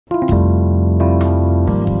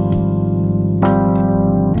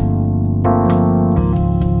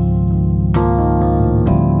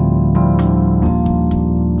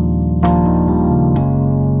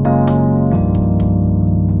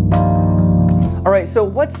Alright, so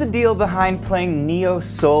what's the deal behind playing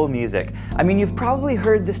neo-soul music? I mean, you've probably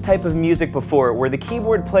heard this type of music before, where the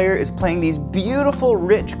keyboard player is playing these beautiful,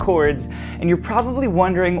 rich chords, and you're probably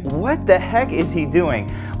wondering, what the heck is he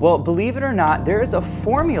doing? Well, believe it or not, there is a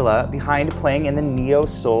formula behind playing in the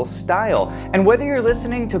neo-soul style. And whether you're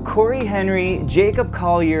listening to Cory Henry, Jacob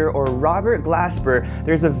Collier, or Robert Glasper,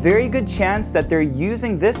 there's a very good chance that they're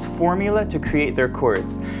using this formula to create their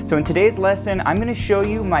chords. So in today's lesson, I'm going to show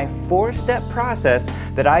you my 4-step process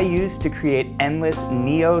that I use to create endless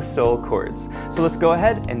neo-soul chords. So let's go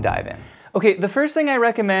ahead and dive in. Okay, the first thing I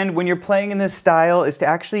recommend when you're playing in this style is to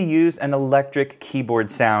actually use an electric keyboard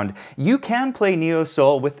sound. You can play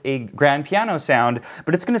neo-soul with a grand piano sound,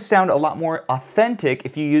 but it's going to sound a lot more authentic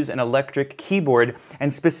if you use an electric keyboard.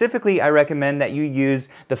 And specifically, I recommend that you use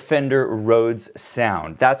the Fender Rhodes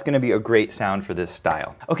sound. That's going to be a great sound for this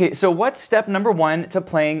style. Okay, so what's step number 1 to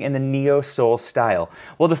playing in the neo-soul style?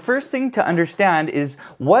 Well, the first thing to understand is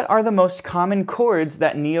what are the most common chords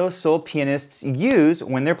that neo-soul pianists use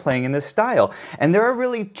when they're playing in this style. And there are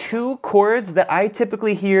really 2 chords that I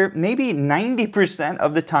typically hear maybe 90%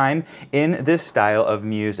 of the time in this style of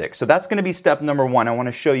music. So that's going to be step number 1. I want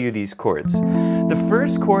to show you these chords. The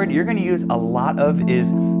first chord you're going to use a lot of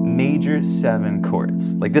is major 7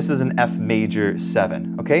 chords. Like this is an F major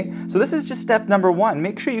 7, okay? So this is just step number 1.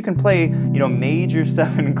 Make sure you can play, major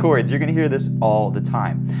 7 chords. You're going to hear this all the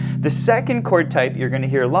time. The second chord type you're going to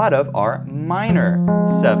hear a lot of are minor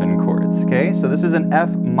 7 chords, okay? So this is an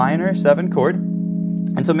F minor 7 chord.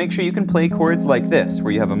 And so make sure you can play chords like this,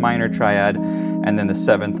 where you have a minor triad and then the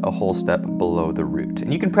 7th a whole step below the root.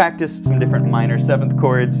 And you can practice some different minor 7th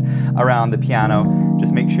chords around the piano.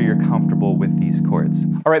 Just make sure you're comfortable with these chords.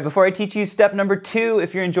 All right, before I teach you step number 2,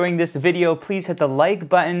 if you're enjoying this video, please hit the like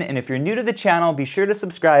button. And if you're new to the channel, be sure to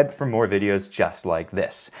subscribe for more videos just like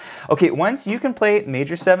this. Okay, once you can play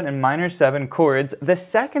major 7 and minor 7 chords, the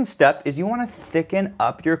second step is you want to thicken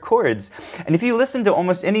up your chords. And if you listen to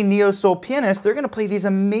almost any neo-soul pianist, they're going to play these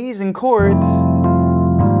amazing chords,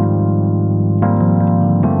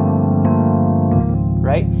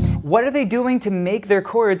 right? What are they doing to make their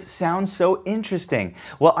chords sound so interesting?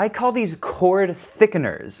 Well, I call these chord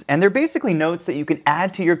thickeners, and they're basically notes that you can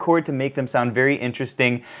add to your chord to make them sound very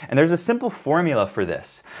interesting, and there's a simple formula for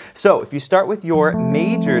this. So if you start with your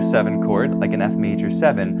major 7 chord, like an F major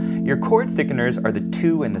 7, your chord thickeners are the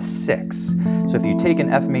 2 and the 6. So if you take an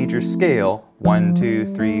F major scale, 1, 2,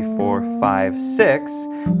 3, 4, 5, 6,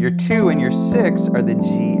 your 2 and your 6 are the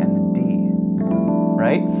G and the D.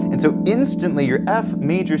 Right? And so instantly your F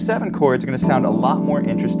major 7 chords are going to sound a lot more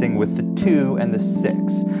interesting with the 2 and the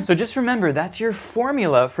 6. So just remember, that's your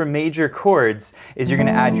formula for major chords, is you're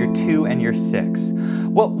going to add your 2 and your 6.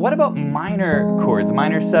 Well, what about minor chords,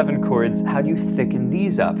 minor 7 chords? How do you thicken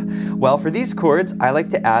these up? Well, for these chords, I like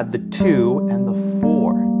to add the 2 and the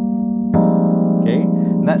 4. Okay?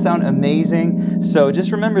 Doesn't that sound amazing? So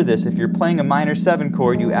just remember this, if you're playing a minor 7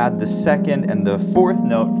 chord, you add the 2nd and the 4th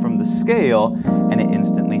note from the scale, and it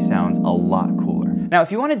instantly sounds a lot cooler. Now, if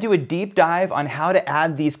you want to do a deep dive on how to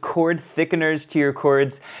add these chord thickeners to your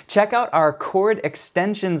chords, check out our chord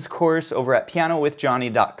extensions course over at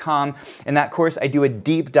pianowithjonny.com. In that course, I do a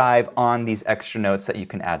deep dive on these extra notes that you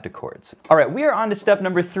can add to chords. All right, we are on to step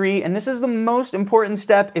number 3, and this is the most important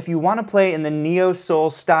step if you want to play in the neo-soul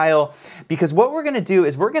style, because what we're going to do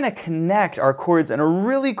is we're going to connect our chords in a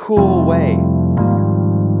really cool way.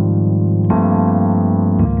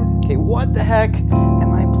 Okay, what the heck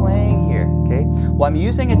am I playing here? Okay, well, I'm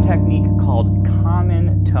using a technique called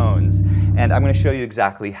common tones, and I'm going to show you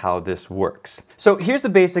exactly how this works. So here's the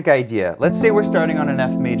basic idea. Let's say we're starting on an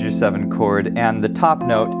F major 7 chord, and the top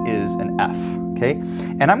note is an F. Okay,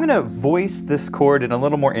 and I'm going to voice this chord in a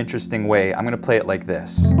little more interesting way. I'm going to play it like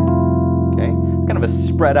this. Okay, it's kind of a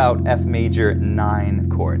spread out F major 9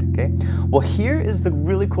 chord. Okay, well, here is the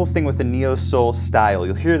really cool thing with the neo-soul style.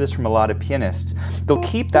 You'll hear this from a lot of pianists. They'll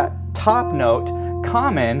keep that top note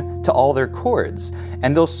common to all their chords,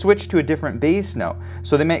 and they'll switch to a different bass note.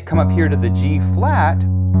 So they might come up here to the G flat,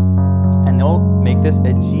 and they'll make this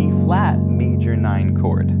a G flat major 9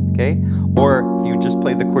 chord. Okay, or if you just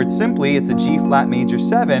play the chord simply, it's a G flat major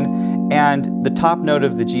 7, and the top note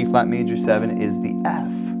of the G flat major 7 is the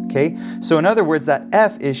F. Okay, so in other words, that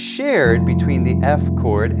F is shared between the F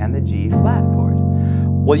chord and the G flat chord.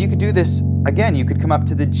 Well, you could do this again. You could come up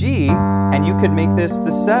to the G, and you could make this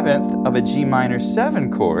the 7th of a G minor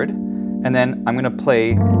 7 chord, and then I'm going to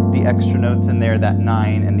play the extra notes in there, that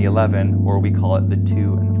 9 and the 11, or we call it the 2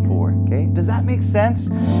 and the 4. Okay, does that make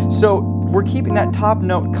sense? So we're keeping that top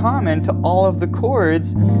note common to all of the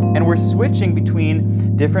chords, and we're switching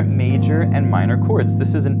between different major and minor chords.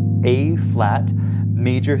 This is an A flat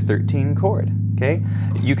major 13 chord. okay?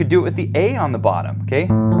 You could do it with the A on the bottom, okay?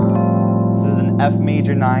 This is an F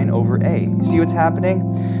major 9 over A. You see what's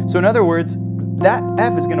happening? So in other words, that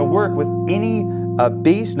F is going to work with any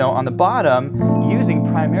bass note on the bottom using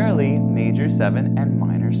primarily major 7 and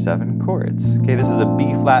minor 7 chords. Okay, this is a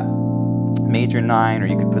B flat major 9, or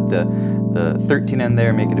you could put the 13 in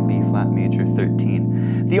there, make it a B flat major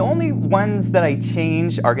 13. The only ones that I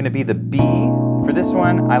change are going to be the B. For this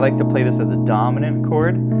one, I like to play this as a dominant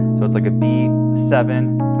chord, so it's like a B7,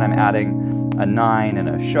 and I'm adding a 9 and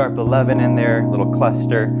a sharp 11 in there, little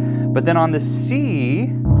cluster. But then on the C,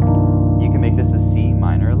 you can make this a C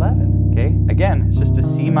minor 11, okay? Again, it's just a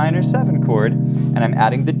C minor 7 chord, and I'm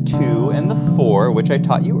adding the 2 and the 4, which I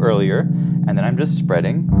taught you earlier, and then I'm just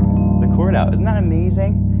spreading the chord out. Isn't that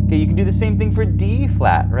amazing? Okay, you can do the same thing for D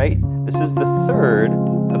flat, right? This is the third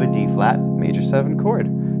of a D flat major 7 chord.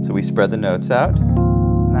 So we spread the notes out.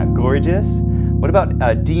 Isn't that gorgeous? What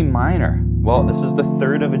about D minor? Well, this is the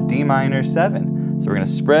third of a D minor 7. So we're going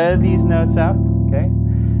to spread these notes out, okay?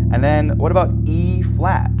 And then what about E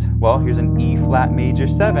flat? Well, here's an E flat major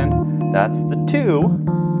 7. That's the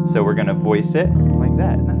 2. So we're going to voice it like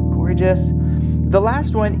that. Isn't that gorgeous? The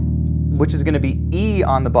last one, which is going to be E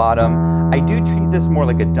on the bottom, I do treat this more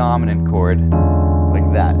like a dominant chord,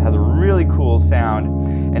 like that. It has a really cool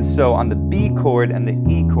sound. And so on the B chord and the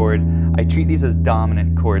E chord, I treat these as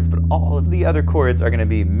dominant chords, but all of the other chords are going to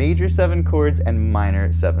be major 7 chords and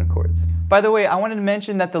minor 7 chords. By the way, I wanted to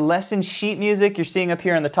mention that the lesson sheet music you're seeing up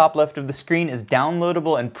here on the top left of the screen is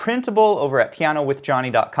downloadable and printable over at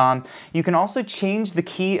pianowithjonny.com. You can also change the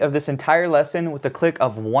key of this entire lesson with a click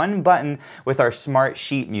of one button with our smart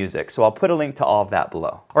sheet music. So I'll put a link to all of that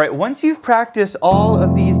below. All right, once you've practiced all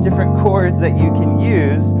of these different chords that you can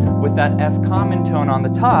use with that F common tone on the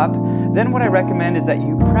top, then what I recommend is that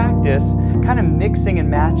you practice kind of mixing and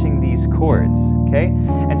matching these chords, okay?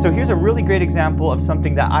 And so here's a really great example of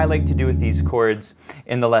something that I like to do with these chords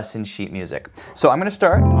in the lesson sheet music. So I'm going to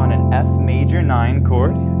start on an F major 9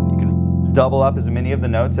 chord. You can double up as many of the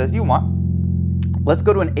notes as you want. Let's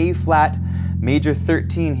go to an A flat major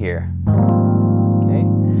 13 here. Okay.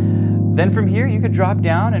 Then from here you could drop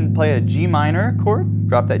down and play a G minor chord.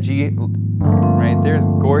 Drop that G right there, is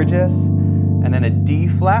gorgeous. And then a D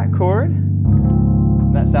flat chord.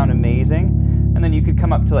 Doesn't that sound amazing? And then you could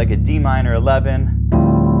come up to like a D minor 11.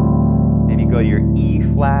 Maybe go your E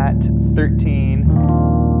flat 13.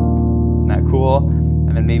 Isn't that cool?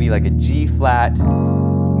 And then maybe like a G flat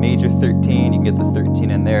major 13. You can get the 13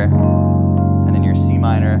 in there. And then your C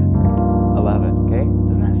minor 11, okay?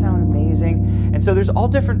 Doesn't that sound amazing? And so there's all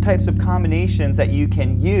different types of combinations that you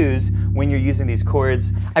can use when you're using these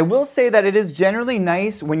chords. I will say that it is generally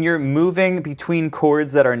nice when you're moving between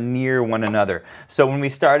chords that are near one another. So when we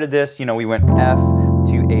started this, you know, we went F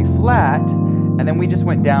to A flat, and then we just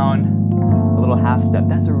went down a little half step.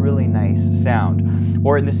 That's a really nice sound.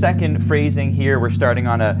 Or in the second phrasing here, we're starting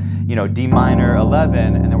on a, you know, D minor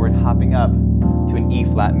 11, and then we're hopping up to an E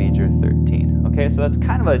flat major 13. Okay, so that's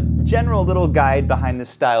kind of a general little guide behind this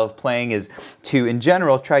style of playing, is to, in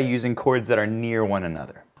general, try using chords that are near one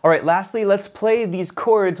another. All right, lastly, let's play these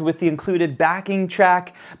chords with the included backing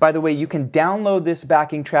track. By the way, you can download this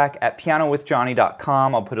backing track at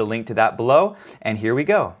pianowithjonny.com. I'll put a link to that below, and here we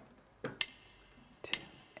go.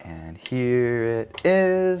 And here it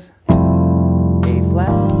is. A flat,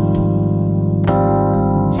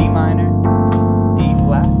 G minor, D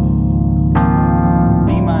flat,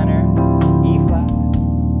 B minor, E flat,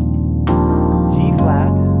 G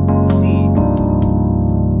flat, C.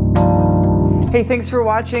 Hey, thanks for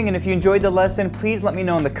watching, and if you enjoyed the lesson, please let me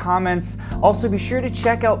know in the comments. Also, be sure to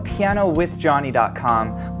check out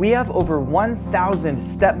pianowithjonny.com. We have over 1,000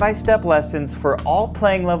 step-by-step lessons for all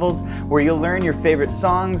playing levels where you'll learn your favorite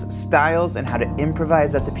songs, styles, and how to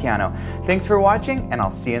improvise at the piano. Thanks for watching, and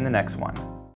I'll see you in the next one.